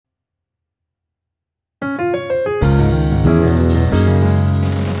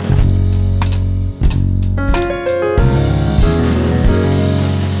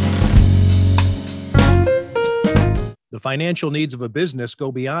financial needs of a business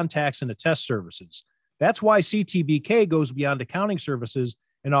go beyond tax and attest services. That's why CTBK goes beyond accounting services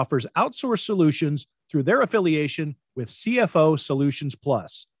and offers outsourced solutions through their affiliation with CFO Solutions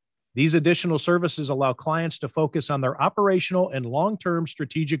Plus. These additional services allow clients to focus on their operational and long-term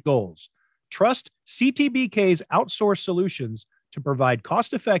strategic goals. Trust CTBK's outsourced solutions to provide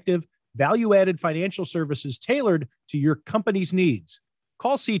cost-effective, value-added financial services tailored to your company's needs.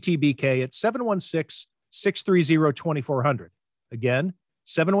 Call CTBK at 716-630-2400. Again,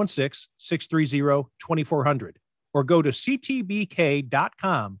 716-630-2400. Or go to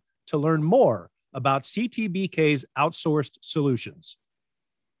ctbk.com to learn more about CTBK's outsourced solutions.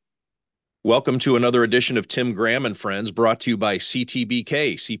 Welcome to another edition of Tim Graham and Friends, brought to you by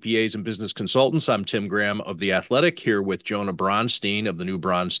CTBK, CPAs and Business Consultants. I'm Tim Graham of The Athletic, here with Jonah Bronstein of the New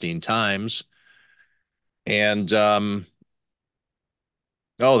Bronstein Times. And, oh,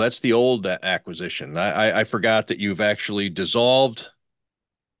 that's the old acquisition. I forgot that you've actually dissolved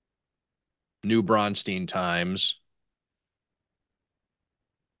New Bronstein Times,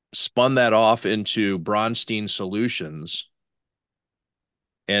 spun that off into Bronstein Solutions,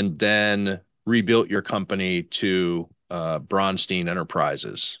 and then rebuilt your company to Bronstein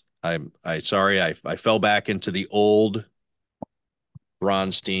Enterprises. Sorry, I fell back into the old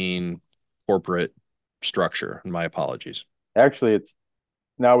Bronstein corporate structure. My apologies. Actually,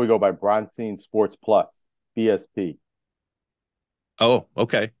 now we go by Bronstein Sports Plus, BSP. Oh,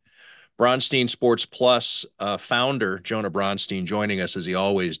 okay. Bronstein Sports Plus founder Jonah Bronstein joining us as he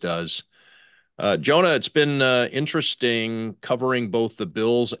always does. Jonah, it's been interesting covering both the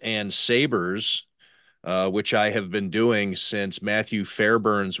Bills and Sabres, which I have been doing since Matthew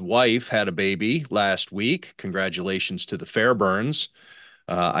Fairbairn's wife had a baby last week. Congratulations to the Fairbairns.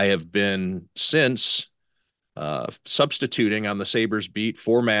 I have been since substituting on the Sabres beat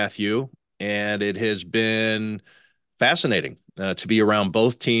for Matthew, and it has been fascinating to be around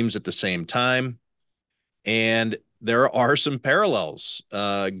both teams at the same time. And there are some parallels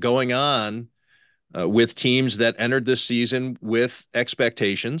going on with teams that entered this season with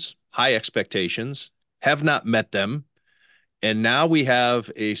expectations, high expectations, have not met them. And now we have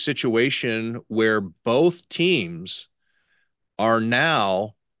a situation where both teams are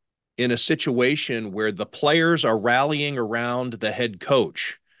now in a situation where the players are rallying around the head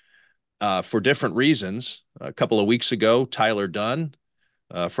coach for different reasons. A couple of weeks ago, Tyler Dunn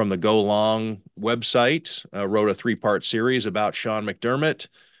from the Go Long website wrote a 3-part series about Sean McDermott,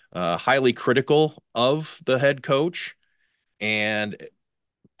 highly critical of the head coach and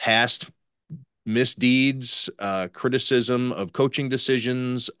past misdeeds, criticism of coaching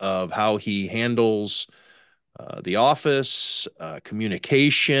decisions, of how he handles the office,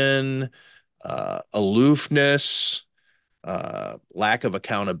 communication, aloofness, lack of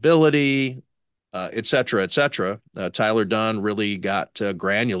accountability, et cetera, et cetera. Tyler Dunn really got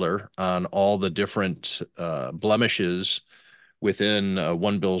granular on all the different blemishes within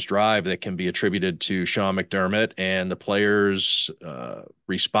one Bills drive that can be attributed to Sean McDermott, and the players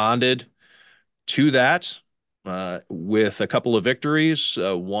responded to that with a couple of victories,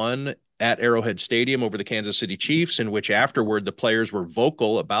 one at Arrowhead Stadium over the Kansas City Chiefs, in which afterward the players were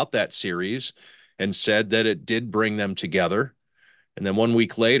vocal about that series and said that it did bring them together. And then 1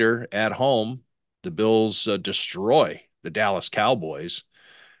 week later at home, the Bills destroy the Dallas Cowboys.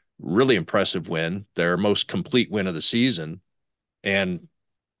 Really impressive win, their most complete win of the season. And,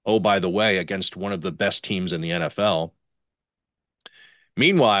 oh, by the way, against one of the best teams in the NFL.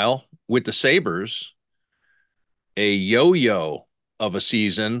 Meanwhile, with the Sabres, a yo-yo of a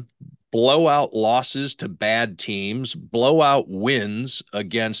season, blowout losses to bad teams, blowout wins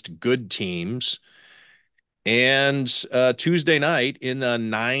against good teams. And Tuesday night in a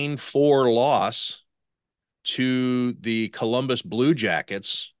 9-4 loss to the Columbus Blue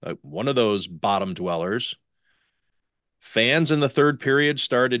Jackets, one of those bottom dwellers, fans in the third period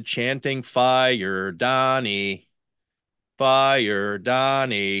started chanting, "Fire Donnie, fire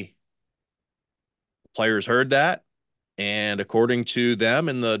Donnie." Players heard that, and according to them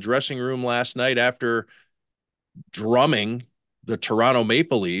in the dressing room last night after drumming the Toronto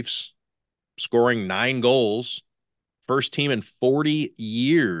Maple Leafs, scoring 9 goals, first team in 40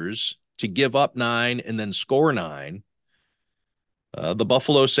 years to give up 9 and then score 9, the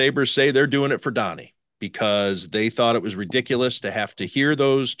Buffalo Sabres say they're doing it for Donnie, because they thought it was ridiculous to have to hear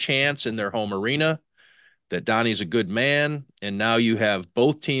those chants in their home arena, that Donnie's a good man. And now you have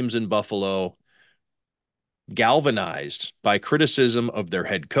both teams in Buffalo galvanized by criticism of their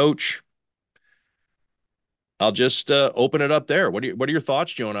head coach. I'll just open it up there. What are your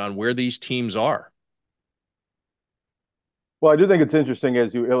thoughts, Jonah, on where these teams are? Well, I do think it's interesting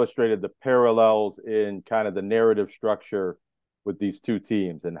as you illustrated the parallels in kind of the narrative structure with these two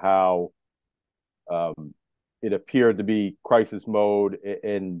teams and how um, it appeared to be crisis mode,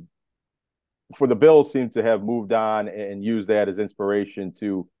 and for the Bills seem to have moved on and used that as inspiration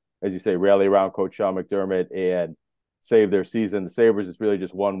to, as you say, rally around Coach Sean McDermott and save their season. The Sabres is really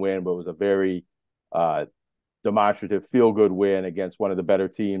just one win, but it was a very uh, demonstrative, feel-good win against one of the better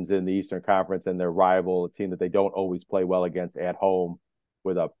teams in the Eastern Conference and their rival, a team that they don't always play well against at home,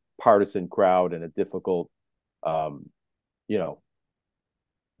 with a partisan crowd and a difficult, um, you know,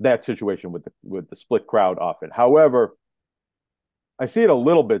 that situation with the split crowd often. However, I see it a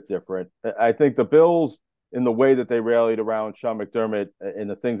little bit different. I think the Bills, in the way that they rallied around Sean McDermott and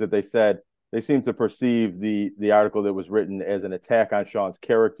the things that they said, they seem to perceive the article that was written as an attack on Sean's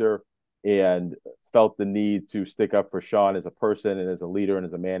character, and felt the need to stick up for Sean as a person and as a leader and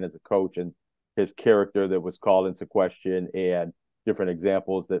as a man, as a coach, and his character that was called into question, and different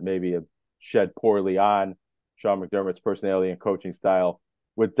examples that maybe have shed poorly on Sean McDermott's personality and coaching style.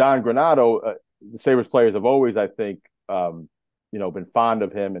 With Don Granato, the Sabres players have always, I think, been fond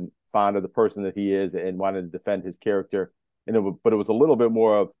of him and fond of the person that he is, and wanted to defend his character. But it was a little bit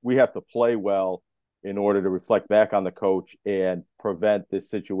more of, we have to play well in order to reflect back on the coach and prevent this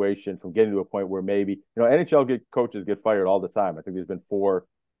situation from getting to a point where maybe, NHL coaches get fired all the time. I think there's been 4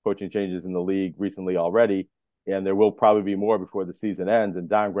 coaching changes in the league recently already, and there will probably be more before the season ends. And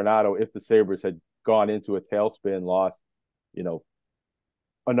Don Granato, if the Sabres had gone into a tailspin, lost,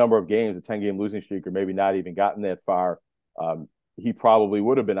 a number of games, a 10-game losing streak, or maybe not even gotten that far, he probably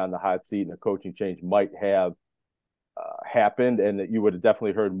would have been on the hot seat, and a coaching change might have happened, and that you would have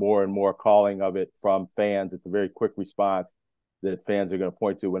definitely heard more and more calling of it from fans. It's a very quick response that fans are going to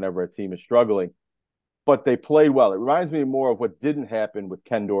point to whenever a team is struggling. But they play well. It reminds me more of what didn't happen with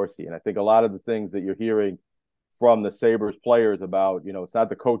Ken Dorsey. And I think a lot of the things that you're hearing from the Sabres players about, it's not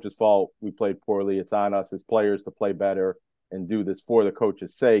the coach's fault we played poorly, it's on us as players to play better and do this for the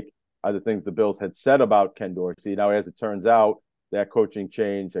coach's sake, are the things the Bills had said about Ken Dorsey. Now, as it turns out, that coaching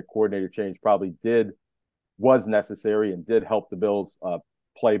change, that coordinator change probably was necessary and did help the Bills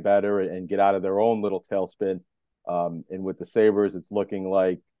play better and get out of their own little tailspin. And with the Sabres, it's looking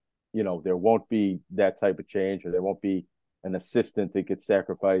like, there won't be that type of change, or there won't be an assistant that gets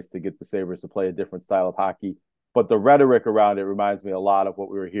sacrificed to get the Sabres to play a different style of hockey. But the rhetoric around it reminds me a lot of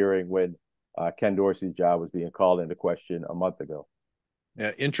what we were hearing when Ken Dorsey's job was being called into question a month ago.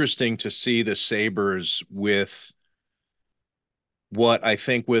 Yeah, interesting to see the Sabres with what I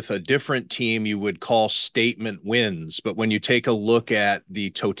think with a different team you would call statement wins. But when you take a look at the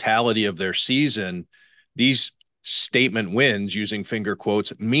totality of their season, these statement wins, using finger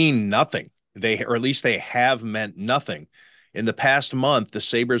quotes, mean nothing. Or at least they have meant nothing. In the past month, the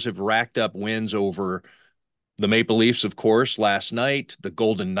Sabres have racked up wins over the Maple Leafs, of course, last night, the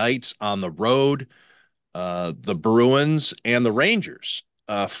Golden Knights on the road, the Bruins, and the Rangers.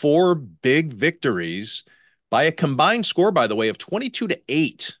 4 big victories by a combined score, by the way, of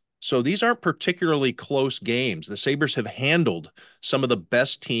 22-8. So these aren't particularly close games. The Sabres have handled some of the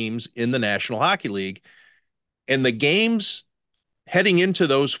best teams in the National Hockey League. And the games heading into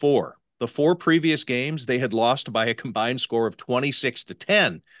those 4, the 4 previous games, they had lost by a combined score of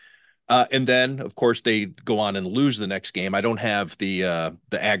 26-10. And then, of course, they go on and lose the next game. I don't have the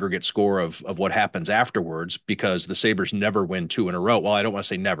aggregate score of what happens afterwards, because the Sabres never win 2 in a row. Well, I don't want to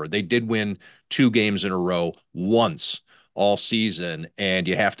say never. They did win 2 games in a row once all season, and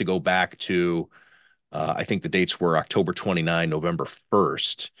you have to go back to, I think the dates were October 29, November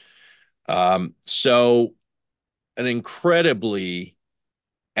 1st. So an incredibly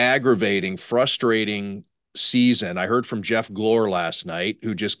aggravating, frustrating season. I heard from Jeff Glore last night,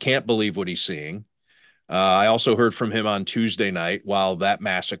 who just can't believe what he's seeing. I also heard from him on Tuesday night while that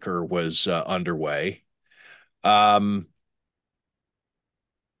massacre was underway. Can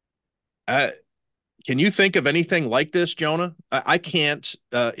you think of anything like this, Jonah? I can't.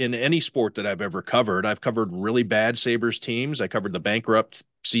 In any sport that I've ever covered, I've covered really bad Sabres teams. I covered the bankrupt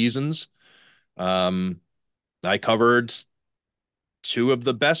seasons. I covered 2 of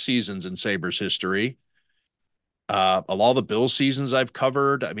the best seasons in Sabres history. Of all the Bills seasons I've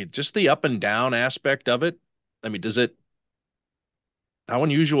covered, I mean, just the up and down aspect of it. I mean, how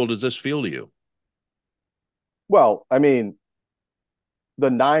unusual does this feel to you? Well, I mean, the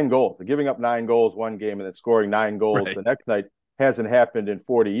 9 goals, the giving up 9 goals one game and then scoring 9 goals the next night hasn't happened in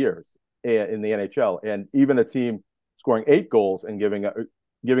 40 years in the NHL. And even a team scoring 8 goals and giving up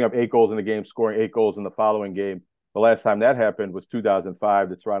 8 goals in the game, scoring 8 goals in the following game, the last time that happened was 2005,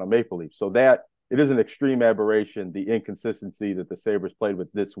 the Toronto Maple Leafs. So that it is an extreme aberration, the inconsistency that the Sabres played with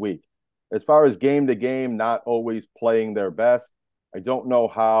this week. as far as game to game, not always playing their best. I don't know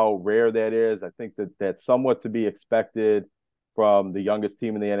how rare that is. I think that that's somewhat to be expected from the youngest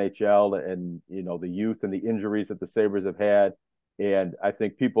team in the NHL, and the youth and the injuries that the Sabres have had. And I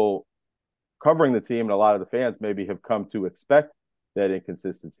think people covering the team and a lot of the fans maybe have come to expect that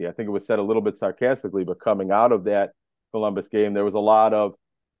inconsistency. I think it was said a little bit sarcastically, but coming out of that Columbus game, there was a lot of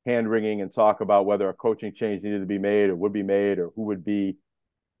hand wringing and talk about whether a coaching change needed to be made or would be made, or who would be,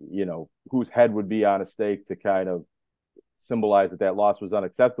 whose head would be on a stake to kind of symbolize that that loss was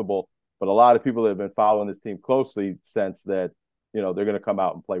unacceptable. But a lot of people that have been following this team closely sense that, they're going to come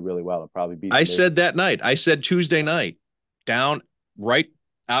out and play really well and probably beat. I said that night. I said Tuesday night, down right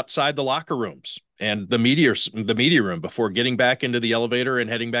outside the locker rooms and the media room before getting back into the elevator and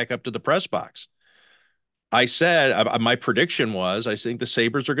heading back up to the press box. I said, my prediction was, I think the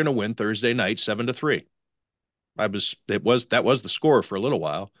Sabres are going to win Thursday night, 7-3. That was the score for a little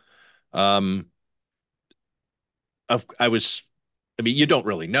while. You don't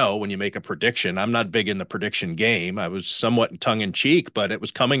really know when you make a prediction. I'm not big in the prediction game. I was somewhat tongue in cheek, but it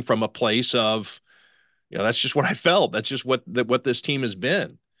was coming from a place of, that's just what I felt. That's just what this team has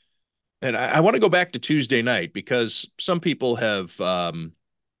been. And I want to go back to Tuesday night because some people have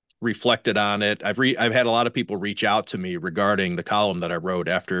reflected on it. I've had a lot of people reach out to me regarding the column that I wrote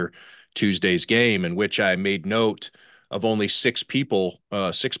after Tuesday's game, in which I made note of only six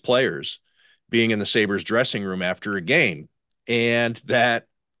players being in the Sabres dressing room after a game. And that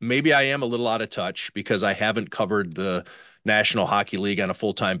maybe I am a little out of touch because I haven't covered the National Hockey League on a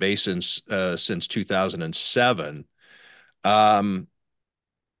full-time basis since 2007. And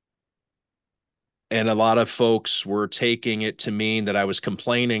a lot of folks were taking it to mean that I was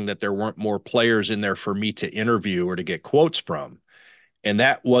complaining that there weren't more players in there for me to interview or to get quotes from. And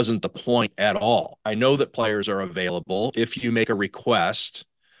that wasn't the point at all. I know that players are available if you make a request.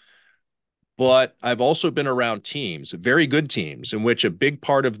 But I've also been around teams, very good teams, in which a big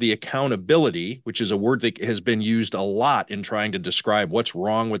part of the accountability, which is a word that has been used a lot in trying to describe what's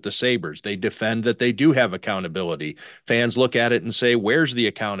wrong with the Sabres. They defend that they do have accountability. Fans look at it and say, where's the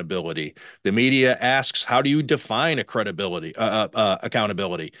accountability? The media asks, how do you define accountability?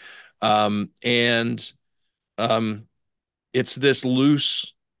 It's this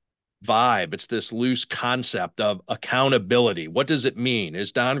loose vibe. It's this loose concept of accountability. What does it mean?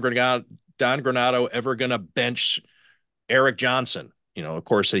 Is Don Granato ever going to bench Eric Johnson? Of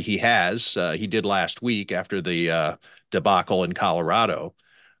course, he has. He did last week after the debacle in Colorado.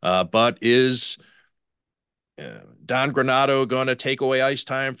 But is Don Granato going to take away ice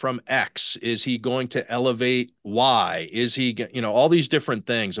time from X? Is he going to elevate Y? Is he, all these different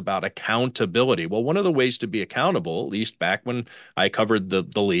things about accountability? Well, one of the ways to be accountable, at least back when I covered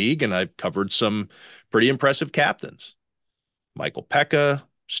the league, and I covered some pretty impressive captains, Michael Pekka,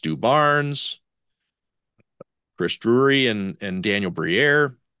 Stu Barnes, Chris Drury, and Daniel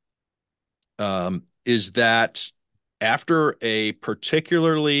Briere, is that after a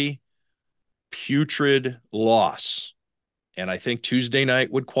particularly putrid loss, and I think Tuesday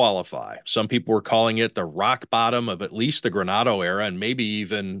night would qualify. Some people were calling it the rock bottom of at least the Granato era, and maybe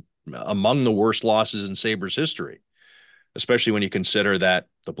even among the worst losses in Sabres history, especially when you consider that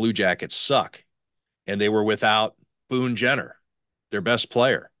the Blue Jackets suck, and they were without Boone Jenner, their best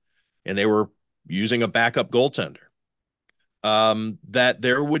player, and they were using a backup goaltender. That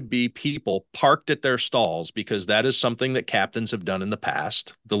there would be people parked at their stalls, because that is something that captains have done in the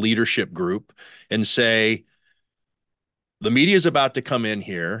past, the leadership group, and say, the media is about to come in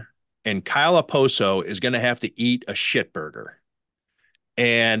here and Kyle Oposo is going to have to eat a shit burger.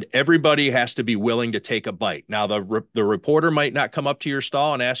 And everybody has to be willing to take a bite. Now, the reporter might not come up to your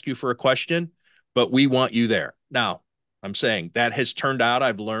stall and ask you for a question, but we want you there. Now, I'm saying that has turned out,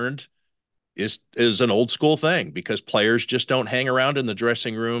 I've learned, is an old school thing, because players just don't hang around in the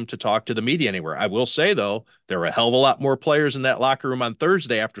dressing room to talk to the media anywhere. I will say, though, there were a hell of a lot more players in that locker room on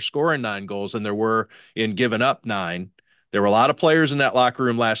Thursday after scoring 9 goals than there were in giving up 9. There were a lot of players in that locker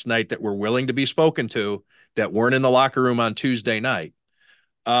room last night that were willing to be spoken to that weren't in the locker room on Tuesday night.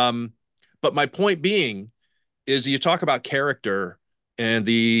 But my point being is, you talk about character and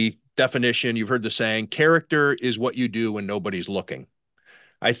the definition, you've heard the saying, character is what you do when nobody's looking.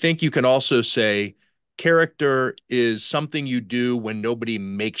 I think you can also say character is something you do when nobody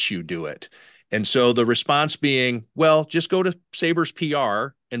makes you do it. And so the response being, well, just go to Sabres PR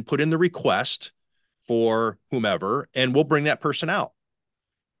and put in the request for whomever, and we'll bring that person out.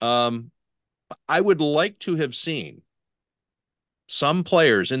 I would like to have seen some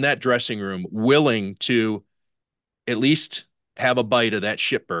players in that dressing room willing to at least have a bite of that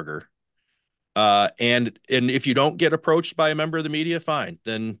shit burger And if you don't get approached by a member of the media, fine,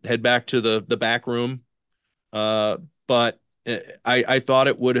 then head back to the back room. But I thought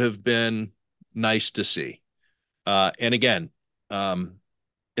it would have been nice to see. And again,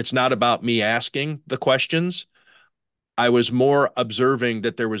 it's not about me asking the questions. I was more observing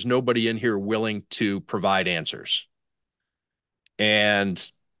that there was nobody in here willing to provide answers.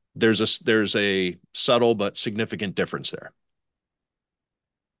 And there's a subtle but significant difference there.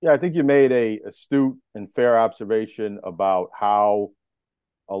 Yeah, I think you made a astute and fair observation about how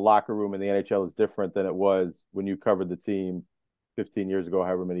a locker room in the NHL is different than it was when you covered the team 15 years ago,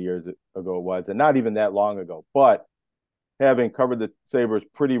 however many years ago it was, and not even that long ago. But having covered the Sabres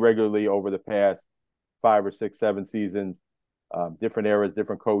pretty regularly over the past 5 or 6, 7 seasons, different eras,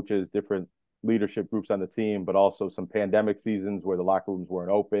 different coaches, different leadership groups on the team, but also some pandemic seasons where the locker rooms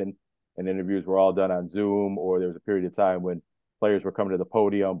weren't open and interviews were all done on Zoom, or there was a period of time when players were coming to the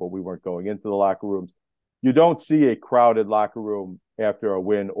podium, but we weren't going into the locker rooms. You don't see a crowded locker room after a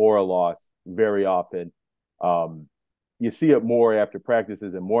win or a loss very often. You see it more after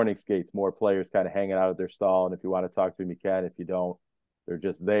practices and morning skates, more players kind of hanging out at their stall. And if you want to talk to them, you can. If you don't, they're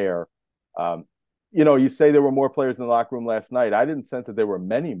just there. You say there were more players in the locker room last night. I didn't sense that there were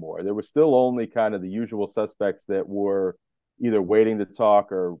many more. There were still only kind of the usual suspects that were either waiting to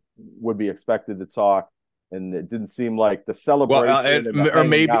talk or would be expected to talk. And it didn't seem like the celebration or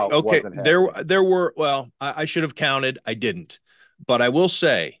maybe okay. wasn't there were. Well, I should have counted. I didn't, but I will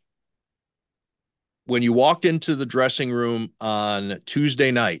say, when you walked into the dressing room on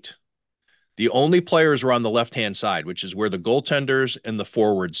Tuesday night, the only players were on the left-hand side, which is where the goaltenders and the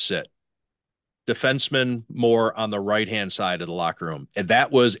forwards sit. Defensemen more on the right-hand side of the locker room. And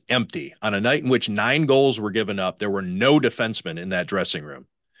that was empty. On a night in which 9 goals were given up, there were no defensemen in that dressing room.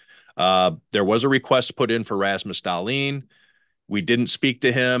 There was a request put in for Rasmus Dahlin. We didn't speak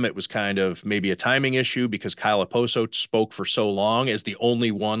to him. It was kind of maybe a timing issue because Kyle Oposo spoke for so long as the only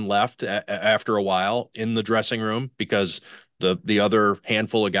one left after a while in the dressing room, because the other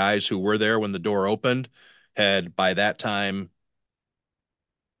handful of guys who were there when the door opened had by that time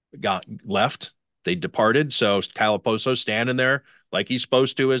got left. They departed. So Kyle Oposo standing there like he's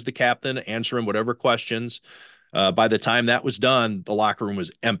supposed to as the captain, answering whatever questions. By the time that was done, the locker room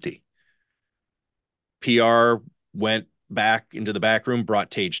was empty. PR went back into the back room, brought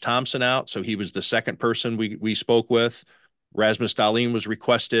Tage Thompson out. So he was the second person we spoke with. Rasmus Dahlin was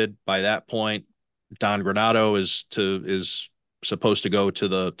requested. By that point, Don Granato is supposed to go to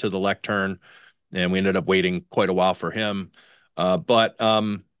the lectern, and we ended up waiting quite a while for him. But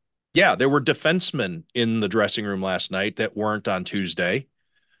yeah, there were defensemen in the dressing room last night that weren't on Tuesday.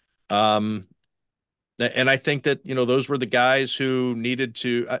 And I think that, those were the guys who needed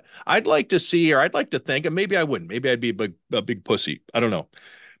to, I'd like to see, or I'd like to think, and maybe I wouldn't, maybe I'd be a big pussy. I don't know.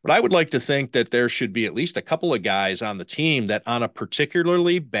 But I would like to think that there should be at least a couple of guys on the team that on a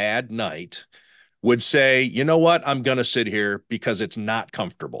particularly bad night would say, you know what, I'm going to sit here because it's not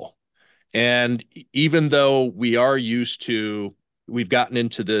comfortable. And even though we've gotten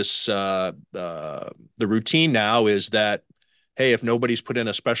into this, the routine now is that, hey, if nobody's put in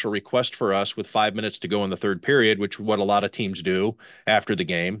a special request for us with 5 minutes to go in the third period, which is what a lot of teams do after the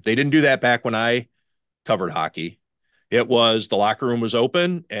game. They didn't do that back when I covered hockey. It was the locker room was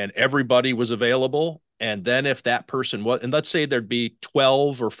open and everybody was available. And then if that person was, and let's say there'd be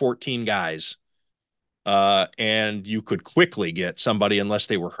 12 or 14 guys, and you could quickly get somebody unless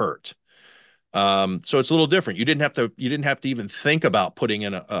they were hurt. So it's a little different. You didn't have to even think about putting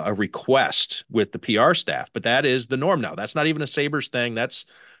in a request with the PR staff, but that is the norm now. That's not even a Sabres thing. That's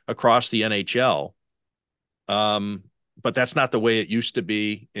across the NHL. But that's not the way it used to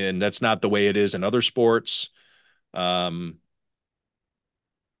be. And that's not the way it is in other sports.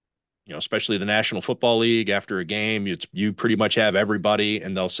 Especially the National Football League, after a game, you pretty much have everybody,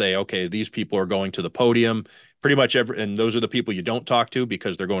 and they'll say, okay, these people are going to the podium. Pretty much and those are the people you don't talk to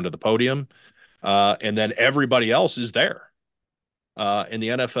because they're going to the podium. And then everybody else is there. And the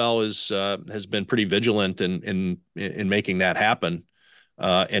NFL has been pretty vigilant in making that happen,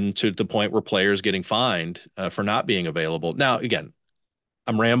 and to the point where players getting fined for not being available. Now, again,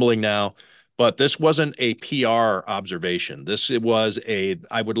 I'm rambling now, but this wasn't a PR observation.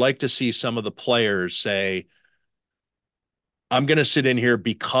 I would like to see some of the players say, I'm going to sit in here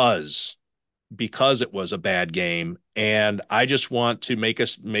because it was a bad game, and I just want to make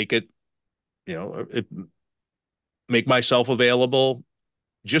it, make myself available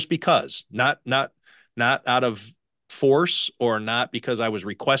just because, not out of force or not because I was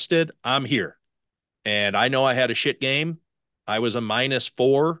requested. I'm here. And I know I had a shit game. I was a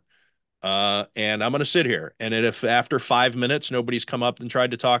 -4. and I'm going to sit here. And if after 5 minutes nobody's come up and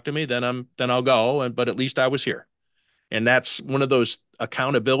tried to talk to me, then I'll go. But at least I was here. And that's one of those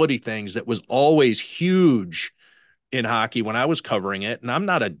accountability things that was always huge in hockey when I was covering it. And I'm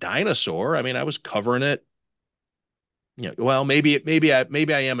not a dinosaur. I mean, I was covering it. Well, maybe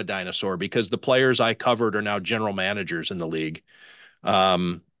I am a dinosaur because the players I covered are now general managers in the league.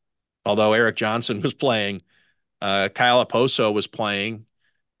 Um, Although Eric Johnson was playing, Kyle Oposo was playing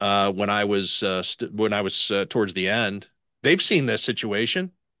when I was towards the end. They've seen this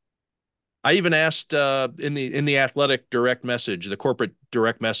situation. I even asked in the athletic direct message, the corporate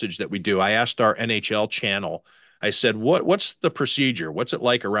direct message that we do. I asked our NHL channel. I said, "What's the procedure? What's it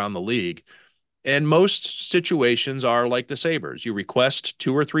like around the league?" And most situations are like the Sabres. You request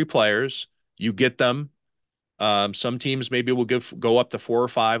 2 or 3 players, you get them. Some teams maybe will go up to 4 or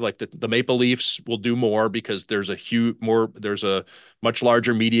 5. Like the Maple Leafs will do more because there's a much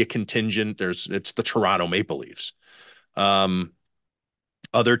larger media contingent. It's the Toronto Maple Leafs.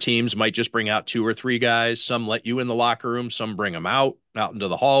 Other teams might just bring out 2 or 3 guys. Some let you in the locker room. Some bring them out into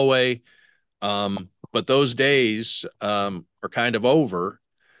the hallway. But those days are kind of over.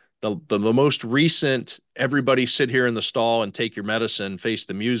 The most recent everybody sit here in the stall and take your medicine, face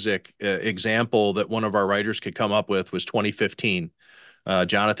the music example that one of our writers could come up with was 2015.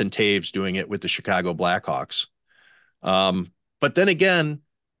 Jonathan Toews doing it with the Chicago Blackhawks. But then again,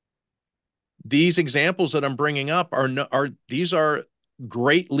 these examples that I'm bringing up are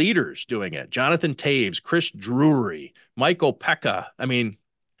great leaders doing it. Jonathan Toews, Chris Drury, Michael Pekka. I mean,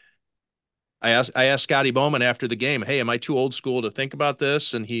 I asked Scotty Bowman after the game, "Hey, am I too old school to think about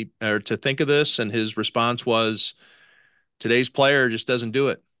this?" And to think of this, and his response was, "Today's player just doesn't do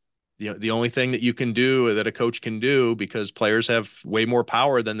it. The only thing that you can do, that a coach can do, because players have way more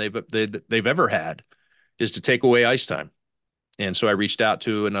power than they've ever had, is to take away ice time." And so I reached out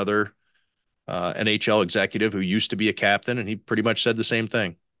to another NHL executive who used to be a captain, and he pretty much said the same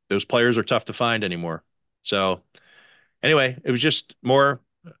thing. Those players are tough to find anymore. So anyway, it was just more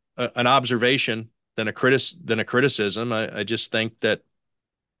an observation than a criticism. I just think that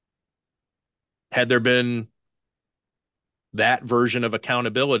had there been that version of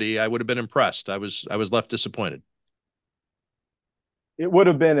accountability, I would have been impressed. I was left disappointed. It would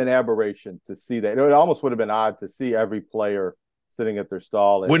have been an aberration to see that. It almost would have been odd to see every player sitting at their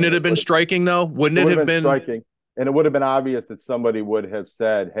stall. Wouldn't it have been striking though? Wouldn't it have been striking? And it would have been obvious that somebody would have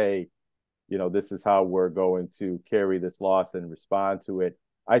said, "Hey, this is how we're going to carry this loss and respond to it."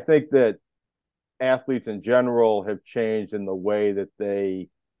 I think that athletes in general have changed in the way that they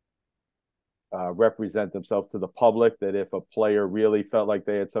represent themselves to the public, that if a player really felt like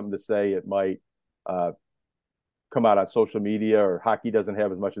they had something to say, it might come out on social media, or hockey doesn't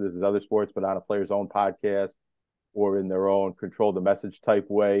have as much of this as other sports, but on a player's own podcast or in their own control the message type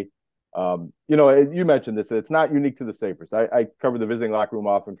way. You mentioned this, it's not unique to the Sabres. I cover the visiting locker room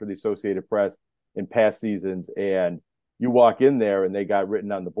often for the Associated Press in past seasons, and you walk in there and they got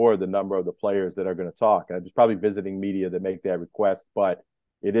written on the board the number of the players that are going to talk. And there's probably visiting media that make that request, but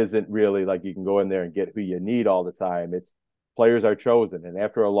it isn't really like you can go in there and get who you need all the time. It's players are chosen. And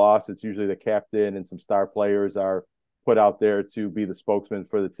after a loss, it's usually the captain and some star players are put out there to be the spokesman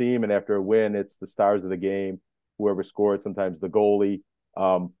for the team. And after a win, it's the stars of the game, whoever scored, sometimes the goalie.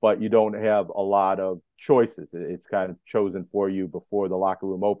 But you don't have a lot of choices. It's kind of chosen for you before the locker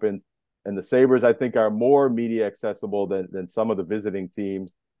room opens. And the Sabres, I think, are more media accessible than some of the visiting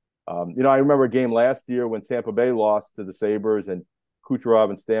teams. I remember a game last year when Tampa Bay lost to the Sabres, and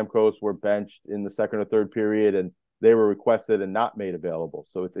Kucherov and Stamkos were benched in the second or third period, and they were requested and not made available.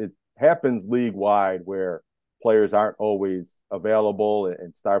 So it happens league-wide where players aren't always available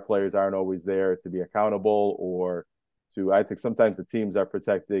and star players aren't always there to be accountable, or I think sometimes the teams are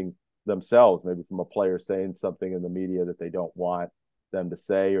protecting themselves, maybe from a player saying something in the media that they don't want them to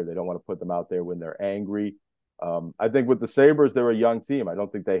say, or they don't want to put them out there when they're angry. I think with the Sabres, they're a young team. I don't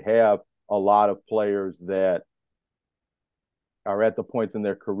think they have a lot of players that are at the points in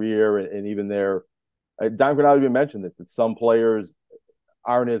their career and even Don Granado even mentioned this, that some players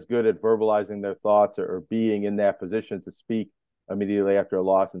aren't as good at verbalizing their thoughts or being in that position to speak immediately after a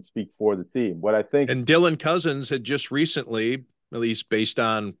loss and speak for the team. What I think, and Dylan Cousins had just recently, at least based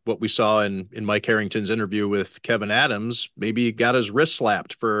on what we saw in Mike Harrington's interview with Kevin Adams, maybe he got his wrist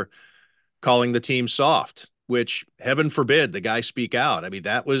slapped for calling the team soft, which heaven forbid the guy speak out. I mean,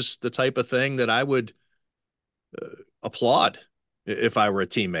 that was the type of thing that I would applaud if I were a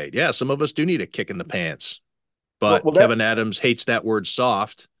teammate. Yeah, some of us do need a kick in the pants, but Kevin Adams hates that word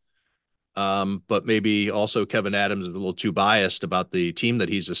soft. But maybe also Kevin Adams is a little too biased about the team that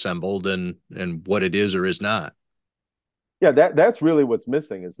he's assembled and what it is or is not. Yeah, that's really what's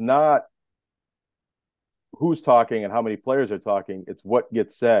missing. It's not who's talking and how many players are talking. It's what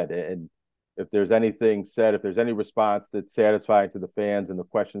gets said. And if there's anything said, if there's any response that's satisfying to the fans and the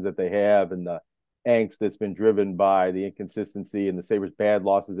questions that they have and the angst that's been driven by the inconsistency and the Sabres' bad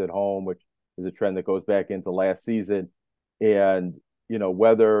losses at home, which is a trend that goes back into last season. And,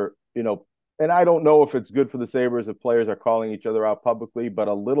 whether, and I don't know if it's good for the Sabres if players are calling each other out publicly, but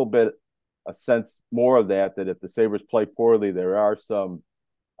a little bit, a sense more of that if the Sabres play poorly, there are some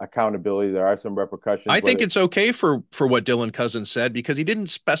accountability, there are some repercussions. I think it's okay for what Dylan Cousins said, because he didn't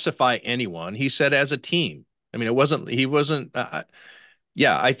specify anyone. He said as a team. I mean, he wasn't,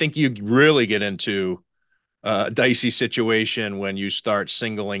 I think you really get into a dicey situation when you start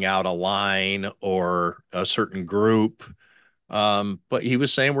singling out a line or a certain group. But he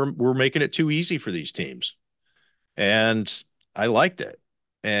was saying we're making it too easy for these teams. And I liked it.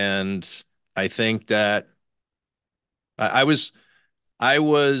 And I think that I was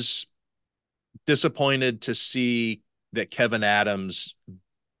disappointed to see that Kevin Adams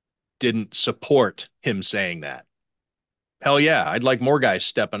didn't support him saying that. Hell yeah, I'd like more guys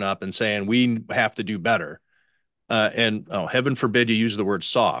stepping up and saying we have to do better. And heaven forbid you use the word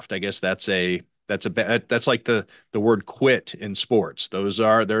soft. I guess that's like the word quit in sports.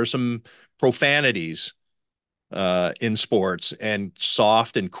 There are some profanities in sports, and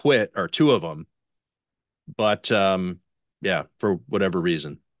soft and quit are two of them. But for whatever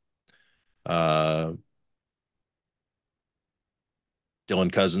reason, Dylan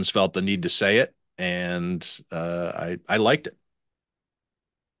Cousins felt the need to say it, and I liked it.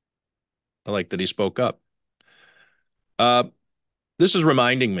 I like that he spoke up. This is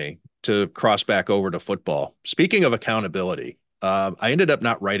reminding me to cross back over to football. Speaking of accountability, I ended up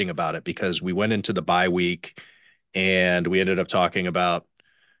not writing about it because we went into the bye week and we ended up talking about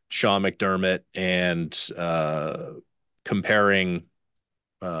Sean McDermott and comparing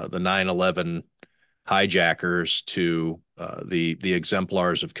the 9/11 hijackers to the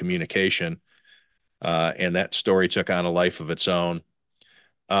exemplars of communication. And that story took on a life of its own.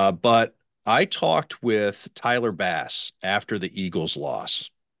 But I talked with Tyler Bass after the Eagles loss.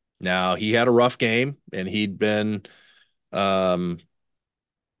 Now, he had a rough game, and he'd been sitting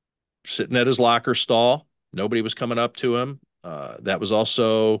at his locker stall. Nobody was coming up to him. That was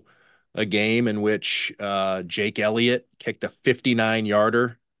also a game in which Jake Elliott kicked a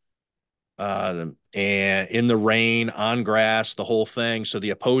 59-yarder and in the rain, on grass, the whole thing. So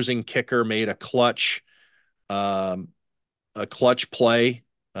the opposing kicker made a clutch play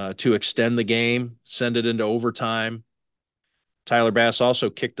to extend the game, send it into overtime. Tyler Bass also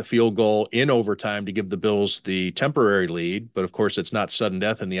kicked a field goal in overtime to give the Bills the temporary lead. But of course, it's not sudden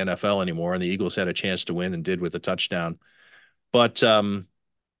death in the NFL anymore, and the Eagles had a chance to win and did with a touchdown. But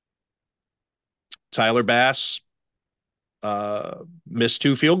Tyler Bass missed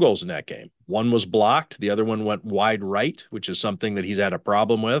 2 field goals in that game. One was blocked. The other one went wide right, which is something that he's had a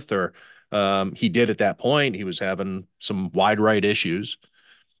problem with, or he did at that point. He was having some wide right issues.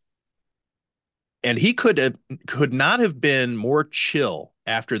 And he could not have been more chill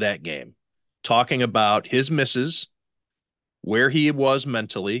after that game, talking about his misses, where he was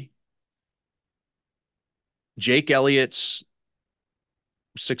mentally, Jake Elliott's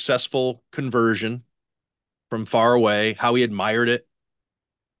successful conversion from far away, how he admired it.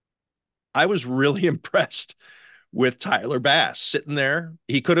 I was really impressed with Tyler Bass sitting there.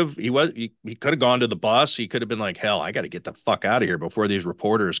 He could have gone to the bus. He could have been like, hell, I got to get the fuck out of here before these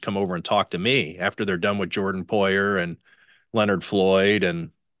reporters come over and talk to me after they're done with Jordan Poyer and Leonard Floyd and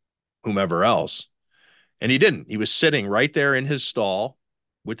whomever else. And he didn't. He was sitting right there in his stall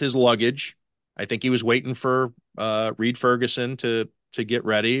with his luggage. I think he was waiting for Reed Ferguson to get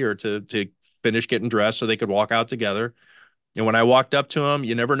ready or to finish getting dressed so they could walk out together. And when I walked up to him,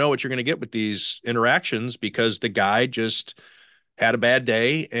 you never know what you're going to get with these interactions, because the guy just had a bad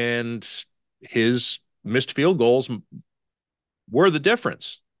day and his missed field goals were the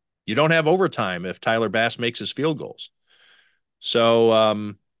difference. You don't have overtime if Tyler Bass makes his field goals.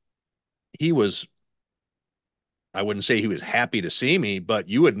 So he was, I wouldn't say he was happy to see me, but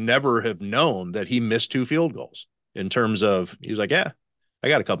you would never have known that he missed 2 field goals in terms of, he was like, yeah, I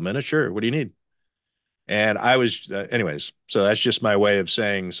got a couple minutes. Sure. What do you need? And I was, anyways, so that's just my way of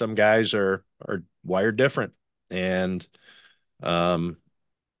saying some guys are wired different. And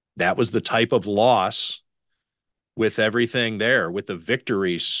that was the type of loss with everything there, with the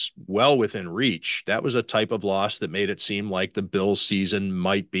victories well within reach. That was a type of loss that made it seem like the Bills season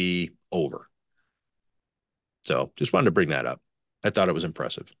might be over. So just wanted to bring that up. I thought it was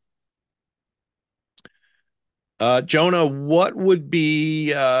impressive. Jonah, what would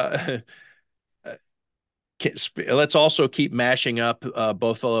be, let's also keep mashing up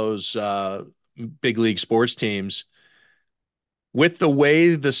both of those big league sports teams. With the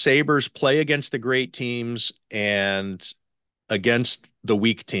way the Sabres play against the great teams and against the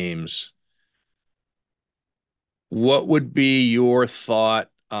weak teams, what would be your thought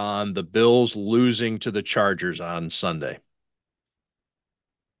on the Bills losing to the Chargers on Sunday?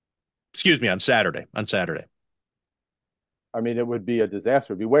 Excuse me, on Saturday. On Saturday. I mean, it would be a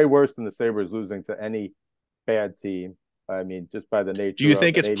disaster. It'd be way worse than the Sabres losing to any bad team. I mean, just by the nature Do you of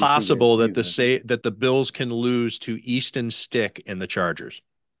think an it's 82 possible game that season. the Bills can lose to Easton Stick in the Chargers?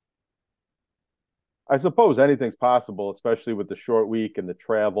 I suppose anything's possible, especially with the short week and the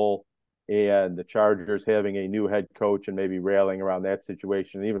travel and the Chargers having a new head coach and maybe railing around that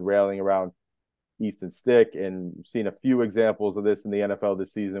situation, and even railing around Easton Stick. And we've seen a few examples of this in the NFL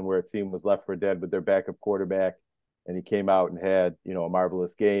this season where a team was left for dead with their backup quarterback and he came out and had, a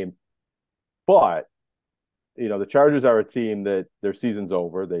marvelous game. But, the Chargers are a team that their season's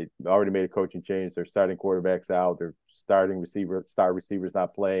over. They already made a coaching change. They're starting quarterbacks out. Their star receivers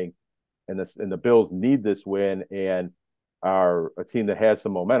not playing. And the Bills need this win and are a team that has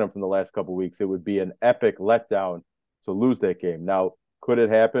some momentum from the last couple of weeks. It would be an epic letdown to lose that game. Now, could it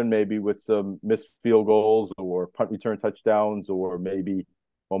happen maybe with some missed field goals or punt return touchdowns or maybe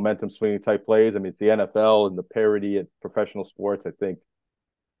momentum swinging type plays? I mean, it's the NFL and the parity at professional sports. I think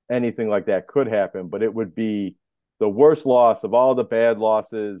anything like that could happen, but it would be the worst loss of all the bad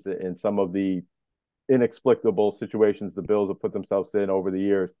losses and some of the inexplicable situations the Bills have put themselves in over the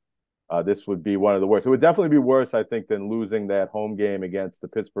years. This would be one of the worst. It would definitely be worse, I think, than losing that home game against the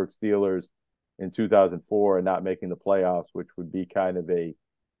Pittsburgh Steelers in 2004 and not making the playoffs, which would be kind of a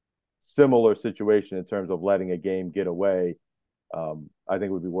similar situation in terms of letting a game get away. I think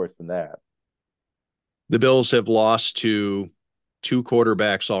it would be worse than that. The Bills have lost to two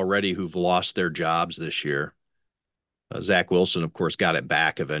quarterbacks already who've lost their jobs this year. Zach Wilson, of course, got it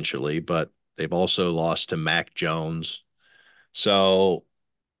back eventually, but they've also lost to Mac Jones. So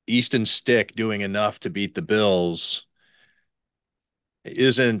Easton Stick doing enough to beat the Bills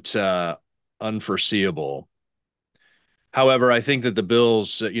isn't unforeseeable. However, I think that the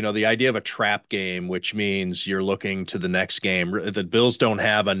Bills, the idea of a trap game, which means you're looking to the next game, the Bills don't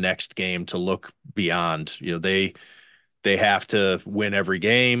have a next game to look beyond. They have to win every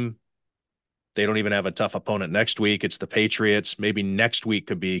game. They don't even have a tough opponent next week. It's the Patriots. Maybe next week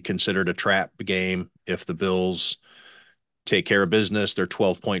could be considered a trap game if the Bills take care of business. They're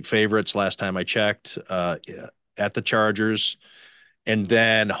 12-point favorites last time I checked at the Chargers. And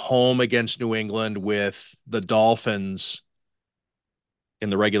then home against New England with the Dolphins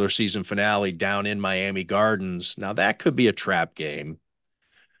in the regular season finale down in Miami Gardens. Now, that could be a trap game.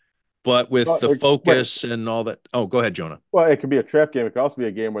 But with the focus and all that. Oh, go ahead, Jonah. Well, it could be a trap game. It could also be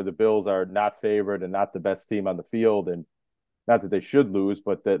a game where the Bills are not favored and not the best team on the field. And not that they should lose,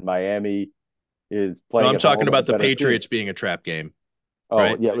 but that Miami is playing. No, I'm talking about the Patriots being a trap game. Oh,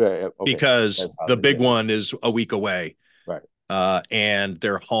 right? Yeah. Okay. Because the big one is a week away. Right. And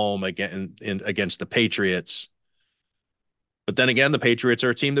they're home again against the Patriots. But then again, the Patriots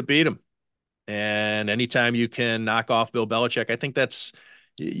are a team that beat them. And anytime you can knock off Bill Belichick, I think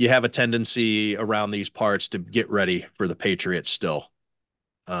you have a tendency around these parts to get ready for the Patriots still.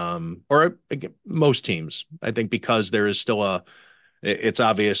 Or most teams, I think, because there is still it's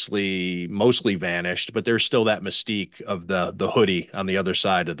obviously mostly vanished, but there's still that mystique of the hoodie on the other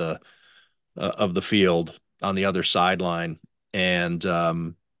side of the field, on the other sideline. And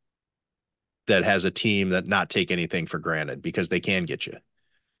that has a team that not take anything for granted because they can get you.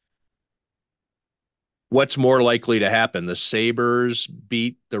 What's more likely to happen? The Sabres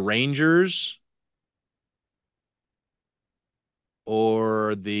beat the Rangers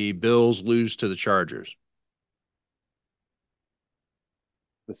or the Bills lose to the Chargers?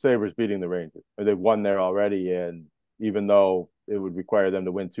 The Sabres beating the Rangers. They've won there already, and even though it would require them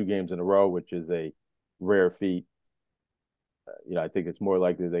to win 2 games in a row, which is a rare feat, I think it's more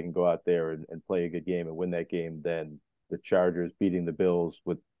likely they can go out there and play a good game and win that game than the Chargers beating the Bills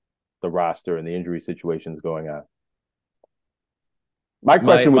with the roster and the injury situations going on. My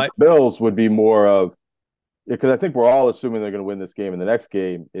question with the Bills would be more of, because I think we're all assuming they're going to win this game, and the next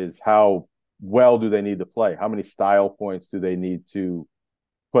game is how well do they need to play? How many style points do they need to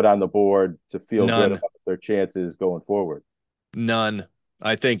put on the board to feel good about their chances going forward? None.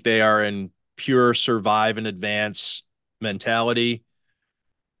 I think they are in pure survive and advance mentality.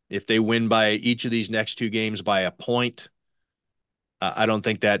 If they win by each of these next 2 games by a point, I don't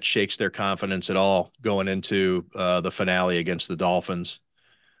think that shakes their confidence at all going into the finale against the Dolphins.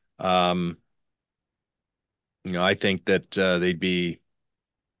 I think that they'd be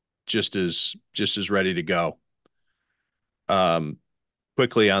just as ready to go. Put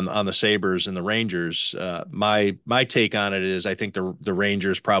quickly on the Sabres and the Rangers. My take on it is I think the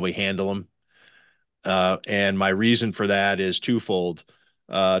Rangers probably handle them. And my reason for that is twofold.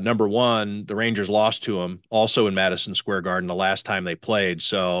 Number one, the Rangers lost to them also in Madison Square Garden the last time they played.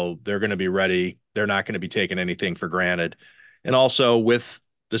 So they're going to be ready. They're not going to be taking anything for granted. And also with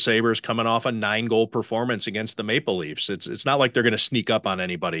the Sabres coming off a 9-goal performance against the Maple Leafs, it's not like they're going to sneak up on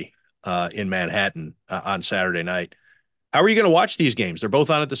anybody in Manhattan on Saturday night. How are you going to watch these games? They're both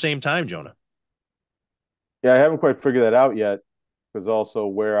on at the same time, Jonah. Yeah, I haven't quite figured that out yet, because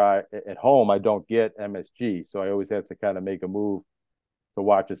also at home I don't get MSG, so I always have to kind of make a move to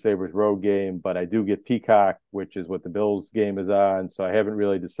watch a Sabres road game. But I do get Peacock, which is what the Bills game is on, so I haven't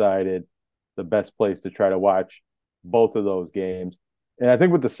really decided the best place to try to watch both of those games. And I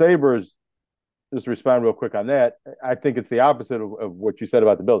think with the Sabres, just to respond real quick on that, I think it's the opposite of what you said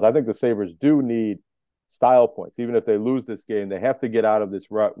about the Bills. I think the Sabres do need style points. Even if they lose this game, they have to get out of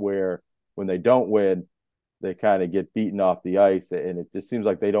this rut where when they don't win, they kind of get beaten off the ice. And it just seems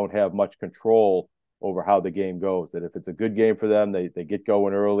like they don't have much control over how the game goes. That if it's a good game for them, they get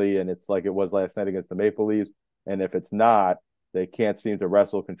going early, and it's like it was last night against the Maple Leafs. And if it's not, they can't seem to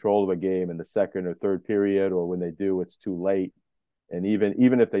wrestle control of a game in the second or third period, or when they do, it's too late. And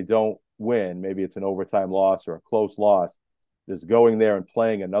even if they don't win, maybe it's an overtime loss or a close loss, just going there and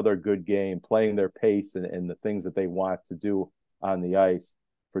playing another good game, playing their pace and the things that they want to do on the ice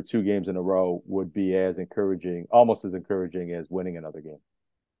for 2 games in a row would be as encouraging, almost as encouraging as winning another game.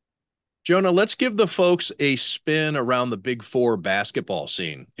 Jonah, let's give the folks a spin around the Big Four basketball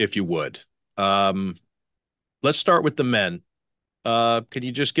scene, if you would. Let's start with the men. Can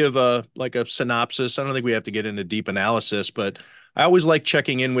you just give a synopsis? I don't think we have to get into deep analysis, but I always like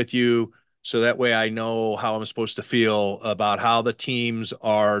checking in with you so that way I know how I'm supposed to feel about how the teams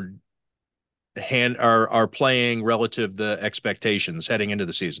are playing relative to expectations heading into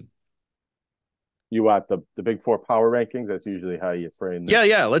the season. You want the Big Four power rankings? That's usually how you frame this.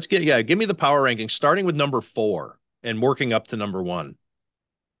 Yeah. Give me the power rankings, starting with number 4 and working up to number 1.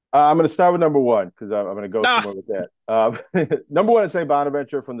 I'm going to start with number 1 because I'm going to go somewhere with that. Number 1 is St.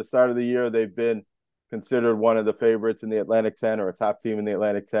 Bonaventure. From the start of the year, they've been considered one of the favorites in the Atlantic 10 or a top team in the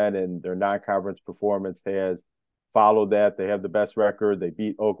Atlantic 10, and their non-conference performance has followed that. They have the best record. They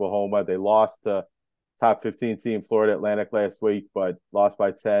beat Oklahoma. They lost to top 15 team Florida Atlantic last week, but lost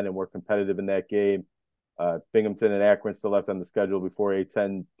by 10 and were competitive in that game. Binghamton and Akron still left on the schedule before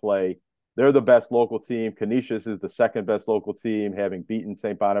A10 play. They're the best local team. Canisius is the second best local team, having beaten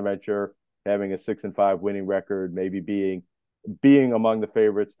St. Bonaventure, having a 6-5 winning record, maybe being among the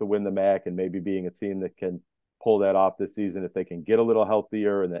favorites to win the MAC, and maybe being a team that can pull that off this season if they can get a little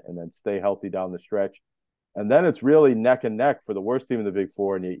healthier and then stay healthy down the stretch. And then it's really neck and neck for the worst team in the Big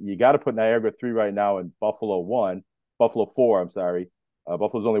Four. And you got to put Niagara 3 right now and Buffalo 4, I'm sorry.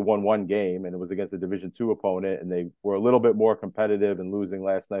 Buffalo's only won 1 game, and it was against a Division II opponent, and they were a little bit more competitive in losing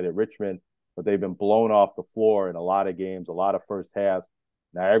last night at Richmond, but they've been blown off the floor in a lot of games, a lot of first halves.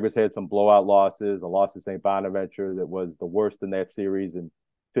 Niagara's had some blowout losses, a loss to St. Bonaventure that was the worst in that series in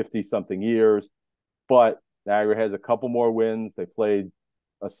 50-something years. But Niagara has a couple more wins. They played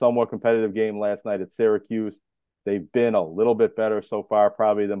a somewhat competitive game last night at Syracuse. They've been a little bit better so far,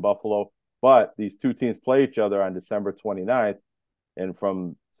 probably, than Buffalo. But these 2 teams play each other on December 29th. And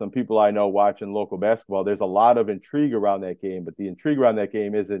from some people I know watching local basketball, there's a lot of intrigue around that game. But the intrigue around that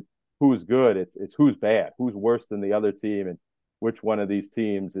game isn't who's good. It's who's bad, who's worse than the other team, and which one of these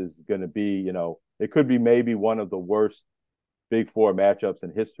teams is going to be, it could be maybe one of the worst Big Four matchups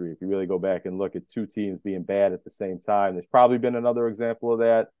in history. If you really go back and look at 2 teams being bad at the same time, there's probably been another example of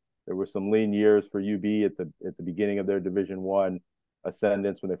that. There were some lean years for UB at the beginning of their Division I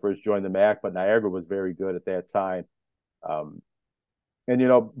ascendance when they first joined the MAC, but Niagara was very good at that time.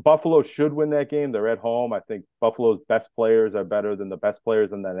 And Buffalo should win that game. They're at home. I think Buffalo's best players are better than the best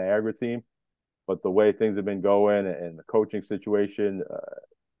players on the Niagara team. But the way things have been going and the coaching situation,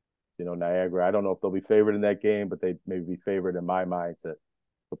 Niagara, I don't know if they'll be favored in that game, but they maybe be favored in my mind to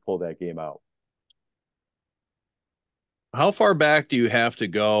pull that game out. How far back do you have to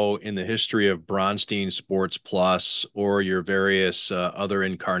go in the history of Bronstein Sports Plus or your various other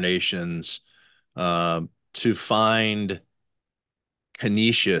incarnations to find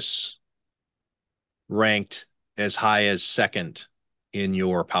Canisius ranked as high as second in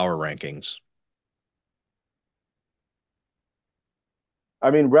your power rankings? I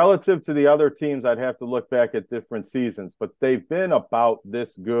mean, relative to the other teams, I'd have to look back at different seasons, but they've been about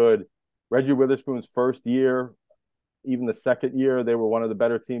this good. Reggie Witherspoon's first year, even the second year, they were one of the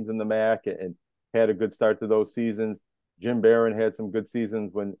better teams in the MAC and had a good start to those seasons. Jim Barron had some good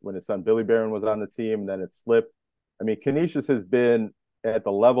seasons when his son Billy Barron was on the team, and then it slipped. I mean, Canisius has been at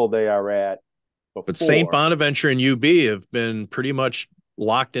the level they are at before. But St. Bonaventure and UB have been pretty much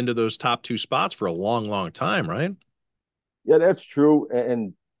locked into those top two spots for a long, long time, right? Yeah, that's true.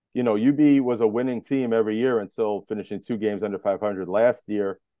 And you know, UB was a winning team every year until finishing 2 games under 500 last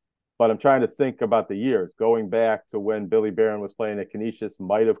year. But I'm trying to think about the years. Going back to when Billy Barron was playing at Canisius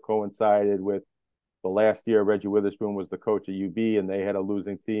might have coincided with the last year Reggie Witherspoon was the coach at UB and they had a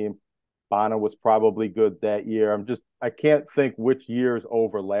losing team. Bonner was probably good that year. I can't think which years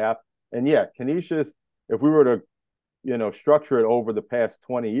overlap. And yeah, Canisius, if we were to, you know, structure it over the past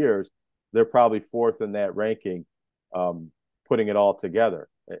 20 years, they're probably fourth in that ranking, putting it all together.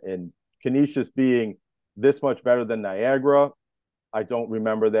 And Canisius being this much better than Niagara, I don't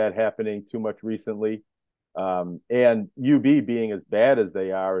remember that happening too much recently. And UB being as bad as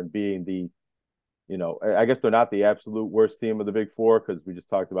they are and being the, you know, I guess they're not the absolute worst team of the Big Four because we just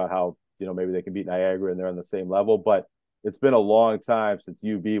talked about how, you know, maybe they can beat Niagara and they're on the same level. But it's been a long time since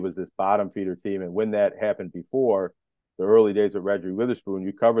UB was this bottom feeder team. And when that happened before, the early days of Reggie Witherspoon,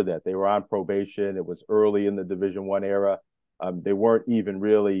 you covered that. They were on probation. It was early in the Division I era. They weren't even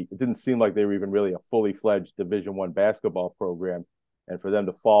really, it didn't seem like they were even really a fully fledged Division I basketball program. And for them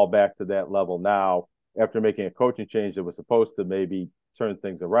to fall back to that level now, after making a coaching change that was supposed to maybe turn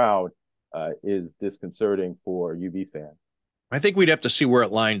things around, is disconcerting for UB fans. I think we'd have to see where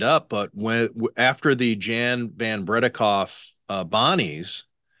it lined up, but when after the Jan Van Bredikoff Bonnies,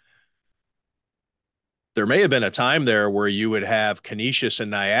 there may have been a time there where you would have Canisius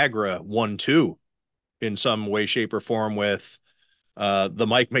and Niagara 1-2 in some way, shape, or form with the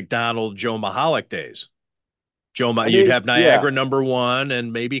Mike McDonald, Joe Mahalik days. You'd have Niagara number 1,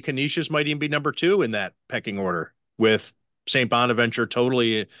 and maybe Canisius might even be number 2 in that pecking order, with St. Bonaventure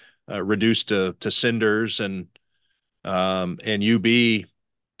totally reduced to cinders, and UB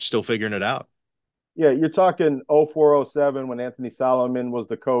still figuring it out. Yeah, you're talking 04-07 when Anthony Solomon was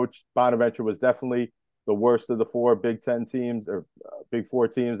the coach. Bonaventure was definitely the worst of the 4 Big Ten teams or Big Four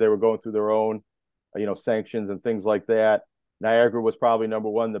teams. They were going through their own, you know, sanctions and things like that. Niagara was probably number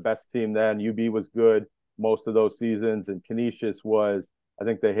 1, the best team then. UB was good most of those seasons, and Canisius was, I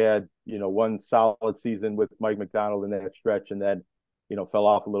think they had, you know, 1 solid season with Mike McDonald in that stretch, and then, you know, fell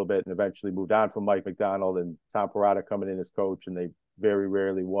off a little bit and eventually moved on from Mike McDonald and Tom Parada coming in as coach, and they very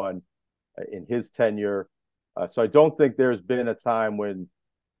rarely won in his tenure. So I don't think there's been a time when,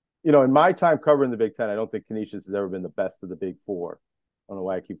 you know, in my time covering the Big Ten, I don't think Canisius has ever been the best of the Big Four. I don't know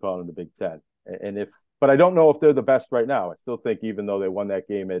why I keep calling them the Big Ten. But I don't know if they're the best right now. I still think even though they won that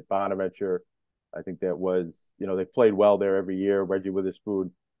game at Bonaventure, I think that was, you know, they played well there every year. Reggie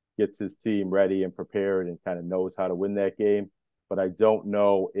Witherspoon gets his team ready and prepared and kind of knows how to win that game. But I don't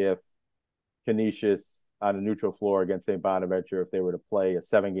know if Canisius on a neutral floor against St. Bonaventure, if they were to play a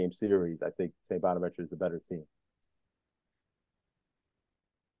 7-game series, I think St. Bonaventure is the better team.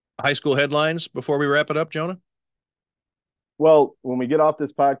 High school headlines before we wrap it up, Jonah? Well, when we get off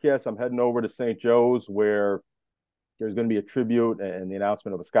this podcast, I'm heading over to St. Joe's where there's going to be a tribute and the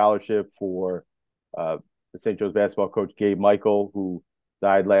announcement of a scholarship for the St. Joe's basketball coach, Gabe Michael, who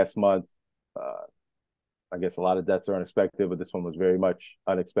died last month. I guess a lot of deaths are unexpected, but this one was very much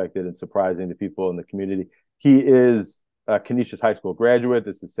unexpected and surprising to people in the community. He is a Canisius High School graduate.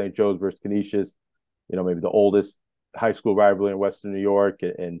 This is St. Joe's versus Canisius, you know, maybe the oldest high school rivalry in Western New York,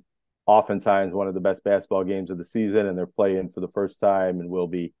 and oftentimes one of the best basketball games of the season. And they're playing for the first time, and we'll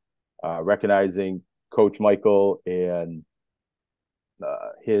be recognizing Coach Michael and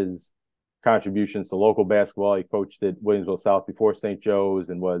his contributions to local basketball. He coached at Williamsville South before St. Joe's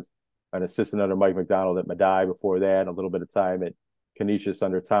and was an assistant under Mike McDonald at Medaille before that, and a little bit of time at Canisius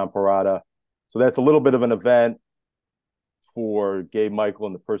under Tom Parada. So that's a little bit of an event for Gabe Michael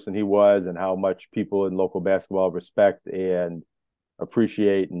and the person he was, and how much people in local basketball respect and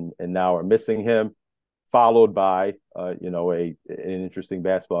appreciate and now are missing him, followed by you know, an interesting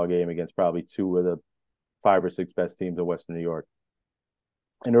basketball game against probably 2 of the 5 or 6 best teams in Western New York.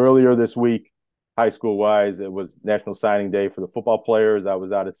 And earlier this week, high school wise, it was National Signing Day for the football players. I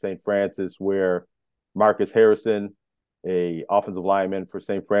was out at St. Francis where Marcus Harrison, a offensive lineman for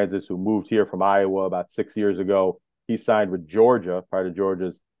St. Francis who moved here from Iowa about 6 years ago, he signed with Georgia, part of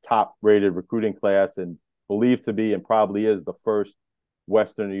Georgia's top rated recruiting class, and believed to be and probably is the first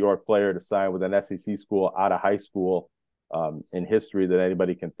Western New York player to sign with an SEC school out of high school in history that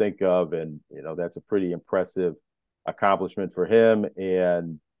anybody can think of. And, you know, that's a pretty impressive accomplishment for him,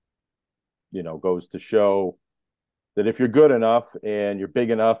 and, you know, goes to show that if you're good enough and you're big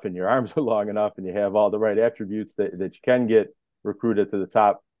enough and your arms are long enough and you have all the right attributes, that you can get recruited to the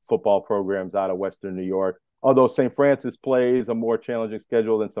top football programs out of Western New York. Although St. Francis plays a more challenging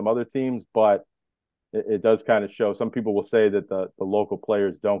schedule than some other teams, but it does kind of show. Some people will say that the local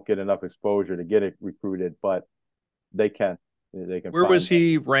players don't get enough exposure to get it recruited, but they can. They can. Where was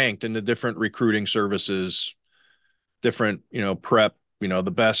he ranked in the different recruiting services, different, prep,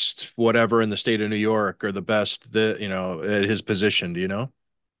 the best whatever in the state of New York, or the best, at his position? Do you know?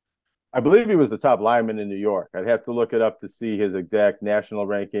 I believe he was the top lineman in New York. I'd have to look it up to see his exact national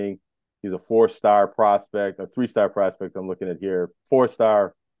ranking. He's a 4-star prospect, a 3-star prospect. I'm looking at here,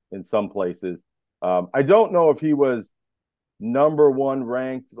 4-star in some places. I don't know if he was number 1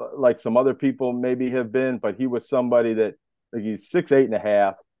 ranked like some other people maybe have been, but he was somebody that, like, he's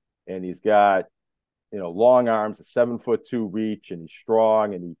 6'8.5", and he's got, long arms, a 7'2" reach, and he's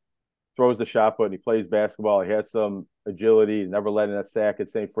strong, and he throws the shot put, and he plays basketball. He has some agility. He never let in a sack at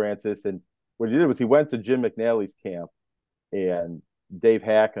St. Francis. And what he did was he went to Jim McNally's camp, and Dave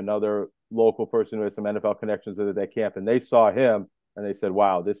Hack, another local person who had some NFL connections with at that camp, and they saw him and they said,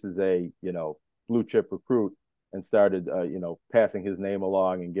 wow, this is a, blue chip recruit, and started, passing his name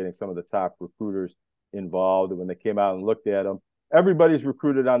along and getting some of the top recruiters involved. And when they came out and looked at him, everybody's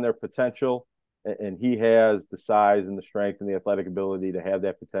recruited on their potential, and he has the size and the strength and the athletic ability to have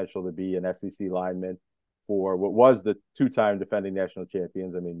that potential to be an SEC lineman for what was the 2-time defending national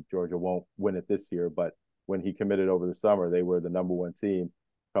champions. I mean, Georgia won't win it this year, but when he committed over the summer, they were the number 1 team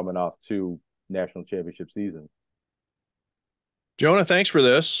coming off 2 national championship seasons. Jonah, thanks for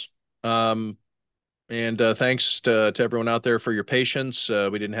this. And thanks to everyone out there for your patience.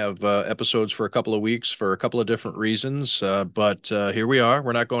 We didn't have episodes for a couple of weeks for a couple of different reasons, but here we are.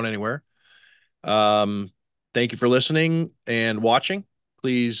 We're not going anywhere. Thank you for listening and watching.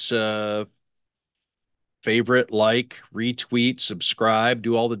 Please favorite, like, retweet, subscribe,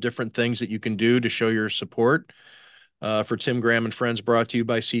 do all the different things that you can do to show your support for Tim Graham and Friends, brought to you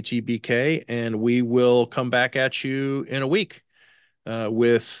by CTBK. And we will come back at you in a week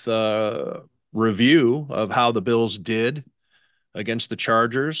with review of how the Bills did against the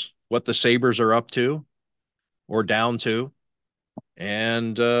Chargers, what the Sabres are up to or down to,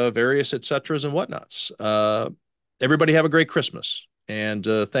 and various et ceteras and whatnots. Everybody have a great Christmas. And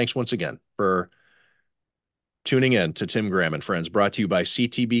thanks once again for tuning in to Tim Graham and Friends, brought to you by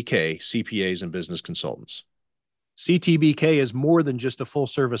CTBK, CPAs and Business Consultants. CTBK is more than just a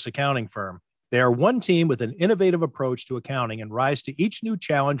full-service accounting firm. They are one team with an innovative approach to accounting and rise to each new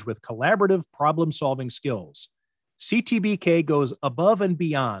challenge with collaborative problem-solving skills. CTBK goes above and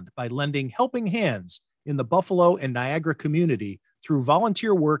beyond by lending helping hands in the Buffalo and Niagara community through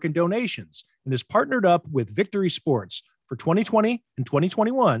volunteer work and donations, and is partnered up with Victory Sports for 2020 and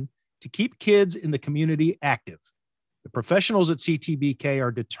 2021 to keep kids in the community active. The professionals at CTBK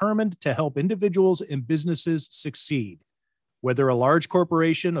are determined to help individuals and businesses succeed. Whether a large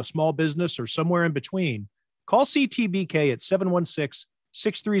corporation, a small business, or somewhere in between, call CTBK at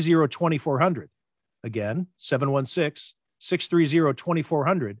 716-630-2400. Again,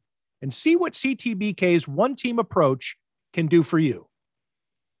 716-630-2400, and see what CTBK's one-team approach can do for you.